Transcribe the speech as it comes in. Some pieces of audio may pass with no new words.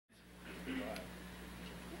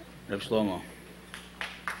Reb Shlomo.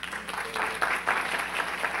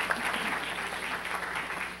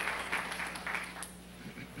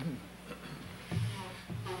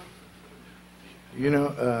 You know,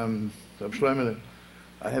 Reb Shlomo,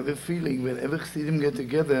 I have a feeling whenever Chassidim get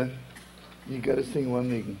together, you got to sing one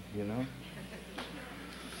thing, you know?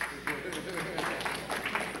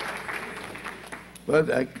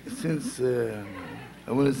 But since I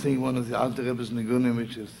want to sing one of the Alter Rebbe's Nigunim,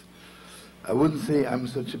 which is, I wouldn't say I'm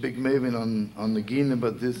such a big maven on the Gine,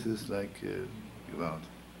 but this is like, about.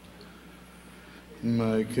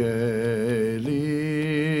 My Keli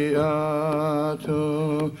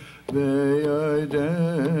Ato Ve'yodeko,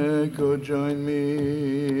 join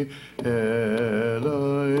me,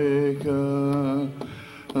 Eloika,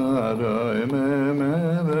 Adoi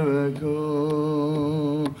Memeveko,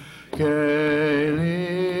 Keli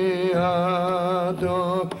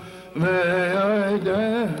Ato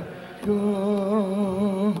Ve'yodeko,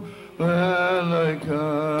 Eloika,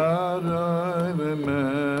 Adoi Memeveko.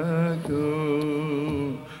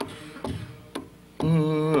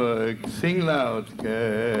 Sing loud,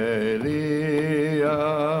 Keli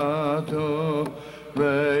Ato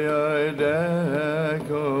Ve'yodeko,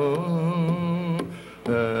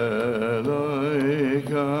 Eloika,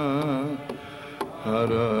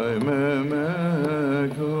 Adoi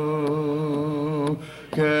Memeko,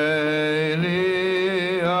 Keli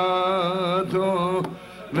Ato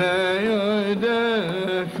Ve'yodeko,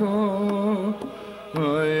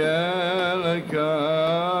 Eloika,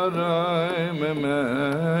 Adoi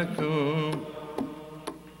Memeko.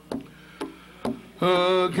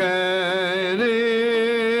 Keli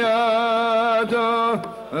Ato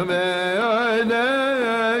Ve'yodeko,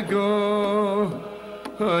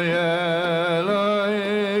 Eloika,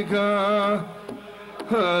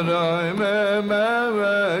 Adoi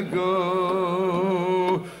Memeko,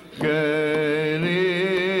 Keli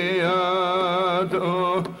Ato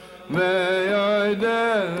Ve'yodeko,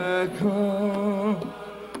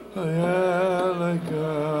 Eloika,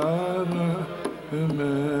 Adoi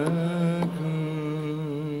Memeko.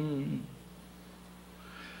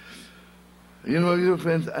 You know, dear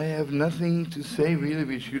friends, I have nothing to say really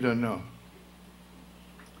which you don't know.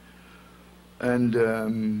 And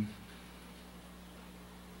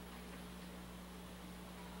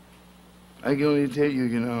I can only tell you,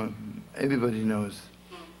 you know, everybody knows.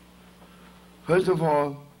 First of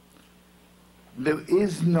all, there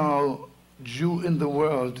is no Jew in the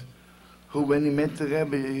world who, when he met the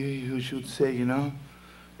Rebbe, who should say, you know,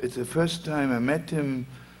 it's the first time I met him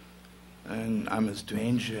and I'm a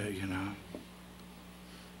stranger, you know.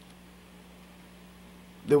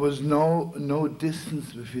 There was no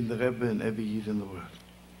distance between the Rebbe and every Yid in the world.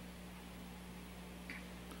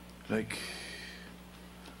 Like,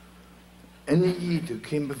 any Yid who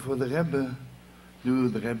came before the Rebbe knew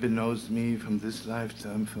the Rebbe knows me from this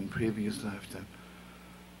lifetime, from previous lifetime.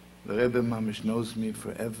 The Rebbe Mamish knows me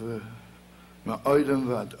forever. Ma oidam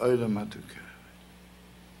vat oidam atuka.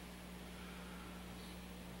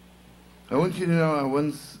 I want you to know, I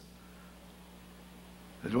once,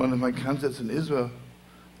 at one of my concerts in Israel,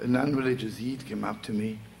 a non-religious Yid came up to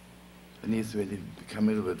me, and he's really become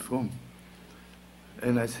a little bit frum.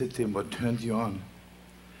 And I said to him, what turned you on?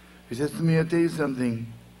 He says to me, I'll tell you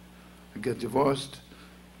something. I got divorced,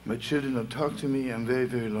 my children don't talk to me, I'm very,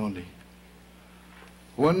 very lonely.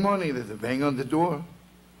 One morning there's a bang on the door,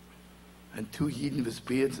 and two Yidden with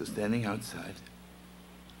beards are standing outside.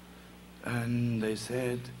 And they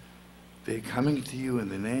said, they're coming to you in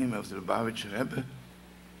the name of the Lubavitcher Rebbe.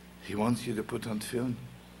 He wants you to put on film.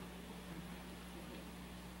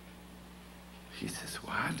 He says,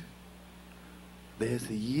 what? There's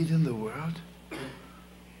a Yid in the world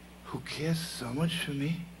who cares so much for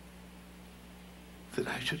me that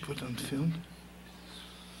I should put on film?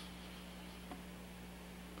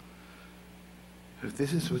 If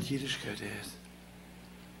this is what Yiddishkeit is,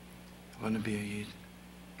 I want to be a Yid.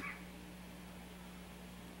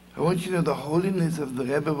 I want you to know the holiness of the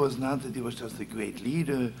Rebbe was not that he was just a great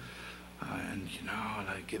leader and, you know,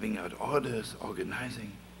 like giving out orders,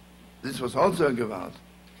 organizing. This was also a Gewalt.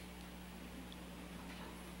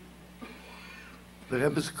 The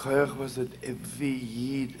Rebbe's koyach was that every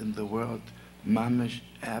Yid in the world, mamish,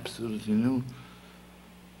 absolutely knew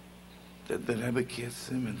that the Rebbe cares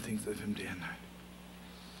him and thinks of him day and night.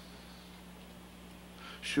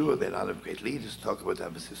 Sure, there are a lot of great leaders talk about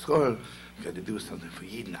Abbas Yisrael. You've got to do something for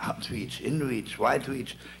Yidden, outreach, inreach,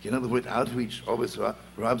 wide-reach. You know, the word outreach always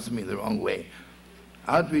rubs me the wrong way.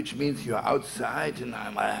 Outreach means you're outside and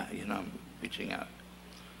I'm, you know, reaching out.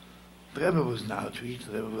 The Rebbe was not outreach,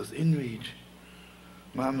 the Rebbe was inreach.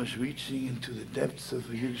 Mama's reaching into the depths of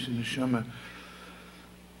a Yiddish neshama.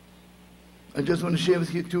 I just want to share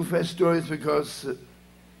with you two fast stories because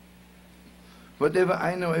whatever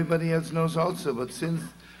I know, everybody else knows also. But since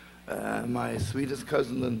my sweetest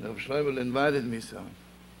cousin of Shlomo invited me, so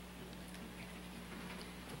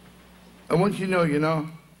I want you to know,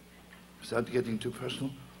 without getting too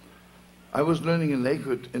personal, I was learning in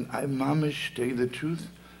Lakewood, and I mamish, tell you the truth,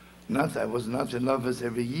 I was not in love with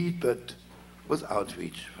every Yid, but was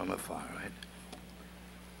outreach from afar, right?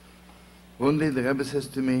 One day the Rebbe says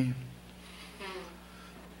to me,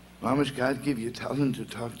 mamish, God give you talent to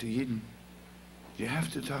talk to Yidden. You have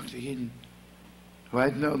to talk to Yidden.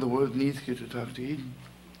 Right now the world needs you to talk to Yidden.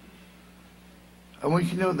 I want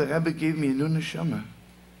you to know the Rebbe gave me a new neshama.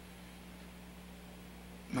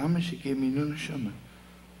 Mamish, he gave me a new neshama.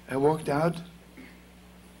 I walked out,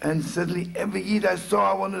 and suddenly every Yid I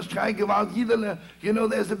saw, I wanted to try, Gewalt, Yidele.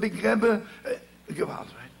 There's a big Rebbe. Gewalt,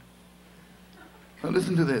 right? Now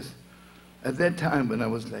listen to this. At that time, when I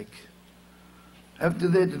was after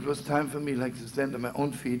that, it was time for me to stand on my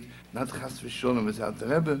own feet, not chas v'sholom without the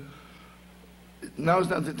Rebbe. Now is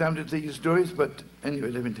not the time to tell you stories, but anyway,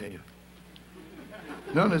 let me tell you.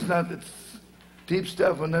 No, it's not. It's deep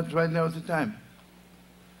stuff, and not right now at the time.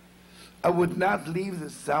 I would not leave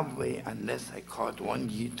the subway unless I caught one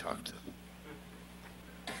Yid talk to.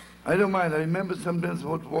 I don't mind. I remember sometimes I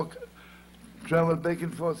would travel back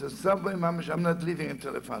and forth. The subway, mamish, I'm not leaving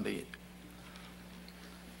until I found a Yid.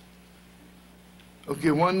 Okay,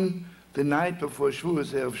 the night before Shavuos,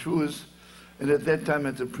 Erev Shavuos, and at that time I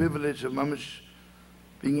had the privilege of mamish,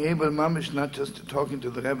 being able, mamish, not just to talking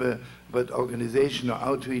to the Rebbe, but organization or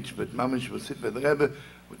outreach, but mamish would sit with the Rebbe,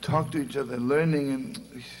 would talk to each other, learning, and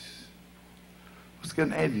it was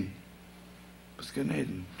Gan Eden. It was Gan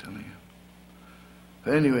Eden, I'm telling you.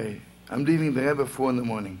 But anyway, I'm leaving the Rebbe 4 in the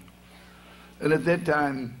morning. And at that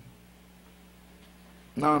time,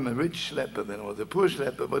 now I'm a rich schlepper, then I was a poor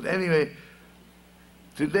schlepper, but anyway,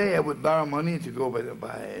 today I would borrow money to go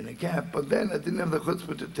buy in a cab, but then I didn't have the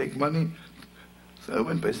chutzpah to take money, so I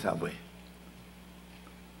went by subway.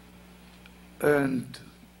 And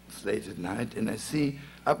it's late at night, and I see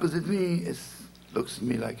opposite me, looks to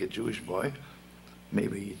me like a Jewish boy,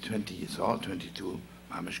 maybe 20 years old, 22,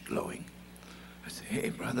 mamish glowing. I say, hey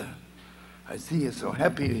brother, I see you're so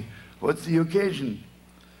happy. What's the occasion?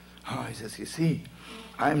 Oh, he says, you see,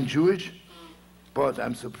 I'm Jewish, but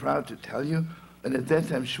I'm so proud to tell you. And at that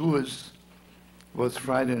time, Shavuos was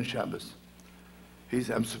Friday and Shabbos. He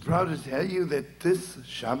said, I'm so proud to tell you that this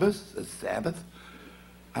Shabbos, the Sabbath,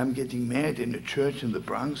 I'm getting married in a church in the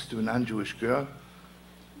Bronx to a non-Jewish girl.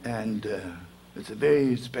 And it's a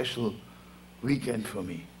very special weekend for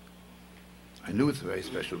me. I knew it's a very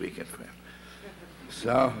special weekend for him.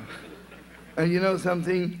 So, and you know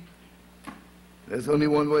something? There's only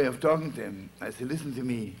one way of talking to him. I said, listen to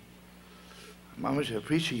me. Mamash, I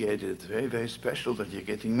appreciate it. It's very, very special that you're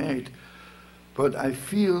getting married. But I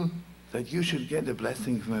feel that you should get a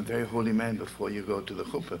blessing from a very holy man before you go to the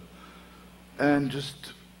chuppah. And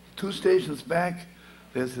just 2 stations back,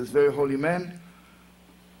 there's this very holy man.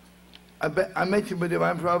 I met you by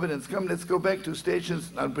divine providence. Come, let's go back 2 stations,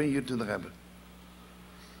 and I'll bring you to the Rebbe.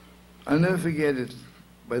 I'll never forget it.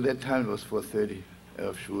 By that time, it was 4:30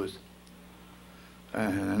 of Shavuos.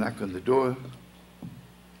 And I knock on the door.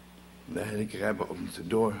 The head Rebbe opens the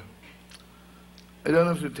door. I don't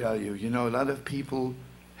have to tell you, a lot of people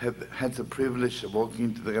have had the privilege of walking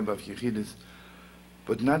into the Rebbe of Yechidus,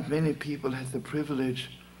 but not many people have the privilege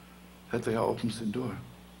that the Rebbe opens the door.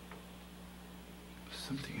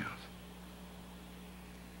 Something else.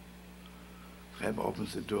 The Rebbe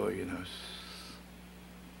opens the door,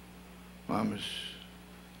 Mamish,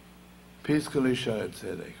 peacefully shut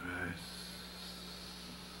tzedek, right?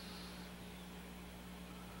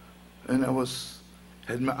 And I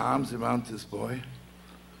had my arms around this boy,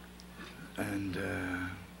 and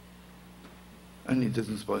he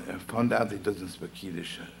doesn't speak. I found out he doesn't speak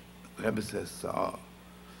Yiddish. The Rebbe says, "So,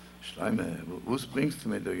 Shlomo, was bringst du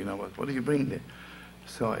mir? What do you bring there?"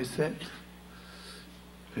 So I said,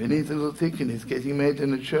 "He needs a little ticket. He's getting married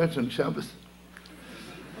in the church on Shabbos."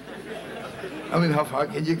 I mean, how far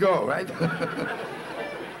can you go, right?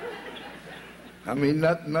 I mean,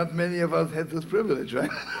 not many of us had this privilege, right?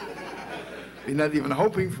 We're not even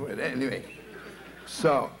hoping for it anyway.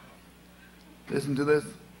 So, listen to this.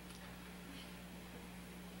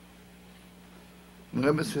 The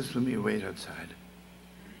Rebbe says to me, wait outside.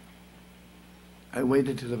 I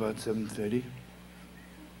waited till about 7:30,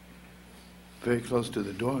 very close to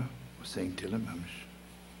the door. I was saying Tillim Hamish.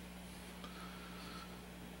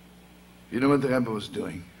 You know what the Rebbe was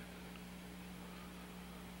doing?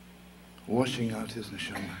 Washing out his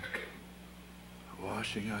neshama.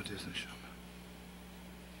 Washing out his neshama.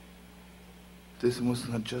 this was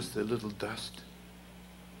not just a little dust.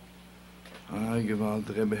 Gewalt,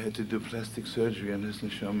 the Rebbe had to do plastic surgery on his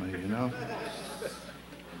neshama, you know?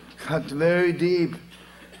 Cut very deep.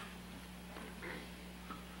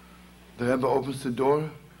 The Rebbe opens the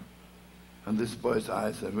door, and this boy's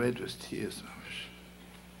eyes are red with tears.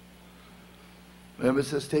 The Rebbe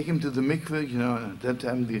says, take him to the mikveh, you know, at that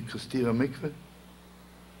time the Kostira mikveh,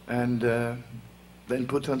 and then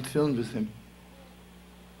put on film with him.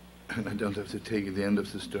 And I don't have to take you the end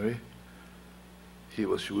of the story. He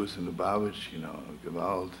was in Lubavitcher, you know,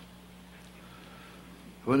 Gewalt.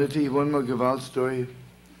 I want to tell you one more Gewalt story.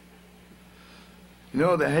 You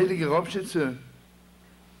know, the Heilige Robschütze,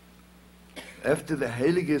 after the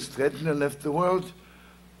Heilige Stretner left the world,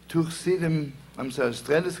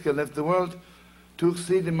 Strelitzke left the world,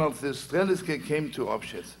 Tuchsidim of the Strelitzke came to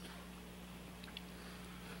Robschütze.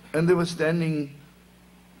 And they were standing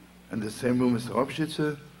in the same room as the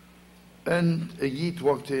Robschütze, and a Yid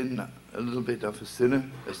walked in, a little bit of a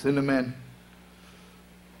sinner man,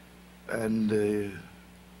 and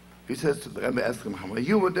he says to the Rebbe, ask him, how are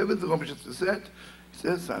you? Whatever the Robschütze said, he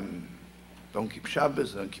says, don't keep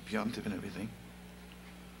Shabbos, don't keep Yom Tov and everything.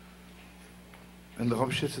 And the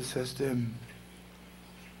Robschütze says to him,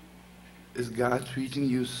 is God treating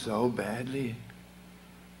you so badly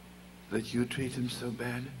that you treat him so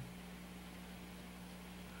bad?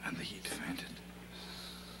 And the Yid fainted.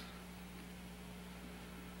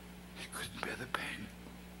 He couldn't bear the pain,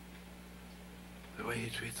 the way he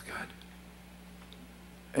treats God.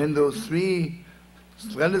 And those three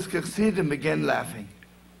Strelitzke Chassidim began laughing.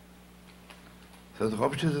 So the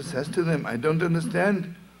Robschütze says to them, I don't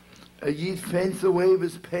understand. A Yid faints away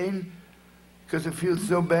with pain because he feels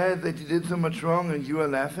so bad that he did so much wrong and you are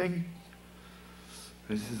laughing?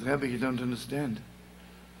 And he says, Rebbe, you don't understand.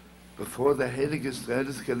 Before the Heilige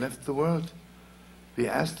Strelitzke left the world, we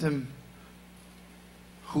asked him,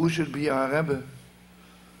 who should be our Rebbe?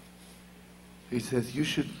 He says, you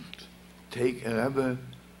should take a Rebbe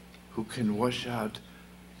who can wash out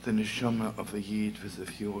the neshama of a Yid with a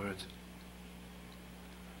few words.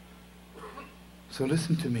 So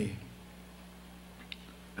listen to me.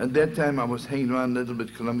 At that time I was hanging around a little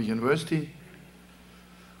bit Columbia University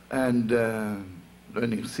and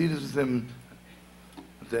learning Chassidus with them.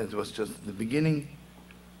 That was just the beginning.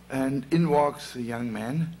 And in walks a young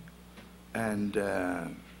man, and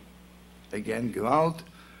again, Gewalt.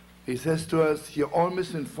 He says to us, you're all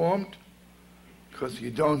misinformed because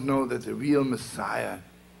you don't know that the real Messiah,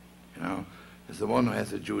 you know, is the one who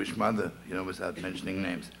has a Jewish mother, you know, without mentioning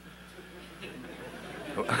names.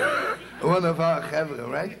 One of our Chevra,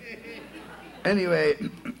 right? Anyway,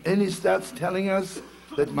 and he starts telling us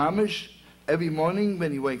that Mamish, every morning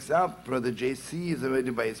when he wakes up, Brother JC is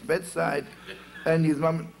already by his bedside, and his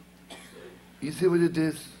mom, you see what it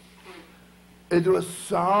is? It was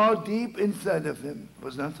so deep inside of him. It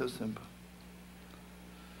was not so simple.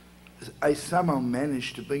 I somehow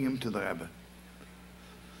managed to bring him to the Rebbe.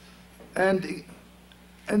 And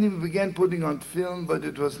he began putting on film, but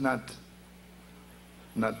it was not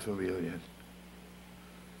for real yet.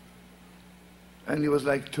 And he was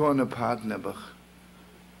like torn apart, Nebuch,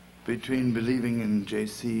 between believing in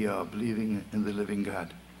JC or believing in the living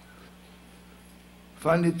God.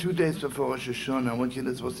 Finally, 2 days before Rosh Hashanah, I want you,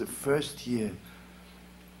 this was the first year,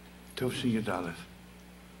 Tovshin Yud Aleph.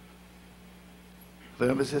 The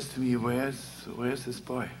Rebbe says to me, where's this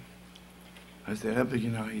boy? I say, Rebbe, you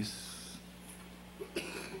know, he's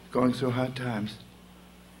going through hard times.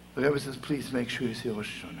 The Rebbe says, please make sure he's here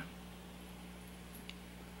Rosh Hashanah.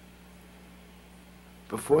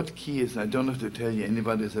 Before Tkiyas, I don't have to tell you,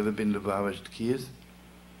 anybody who's ever been to Lubavitcher Tkiyas?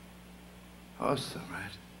 Awesome,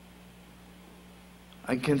 right?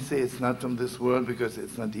 I can say it's not from this world because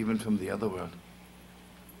it's not even from the other world.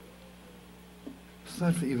 It's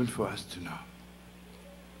not even for us to know.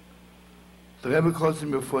 The Rebbe calls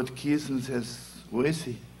him before Tkiyas and says, where is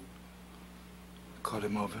he? Call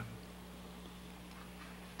him over.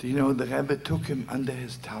 Do you know the Rebbe took him under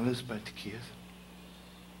his talus by Tkiyas?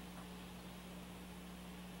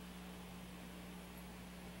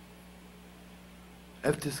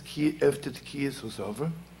 After Tkiyas was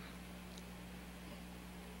over,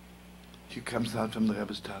 he comes out from the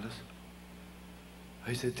Rebbe's talus.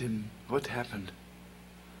 I said to him, what happened?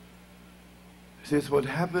 He says, what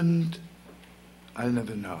happened, I'll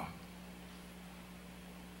never know.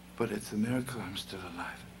 But it's a miracle I'm still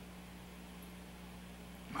alive.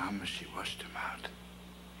 Mama, she washed him out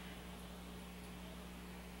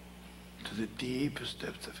to the deepest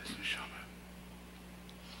depths of his neshama.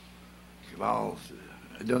 Well,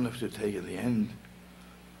 I don't have to tell you the end.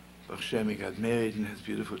 Baruch Hashem, he got married and has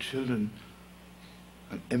beautiful children.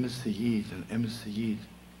 an emes Yid, an emes Yid.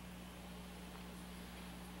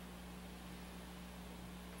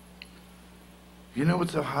 You know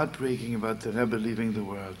what's so heartbreaking about the Rebbe leaving the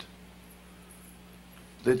world?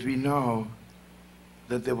 That we know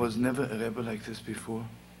that there was never a Rebbe like this before,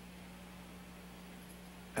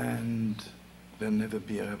 and there'll never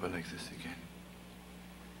be a Rebbe like this again.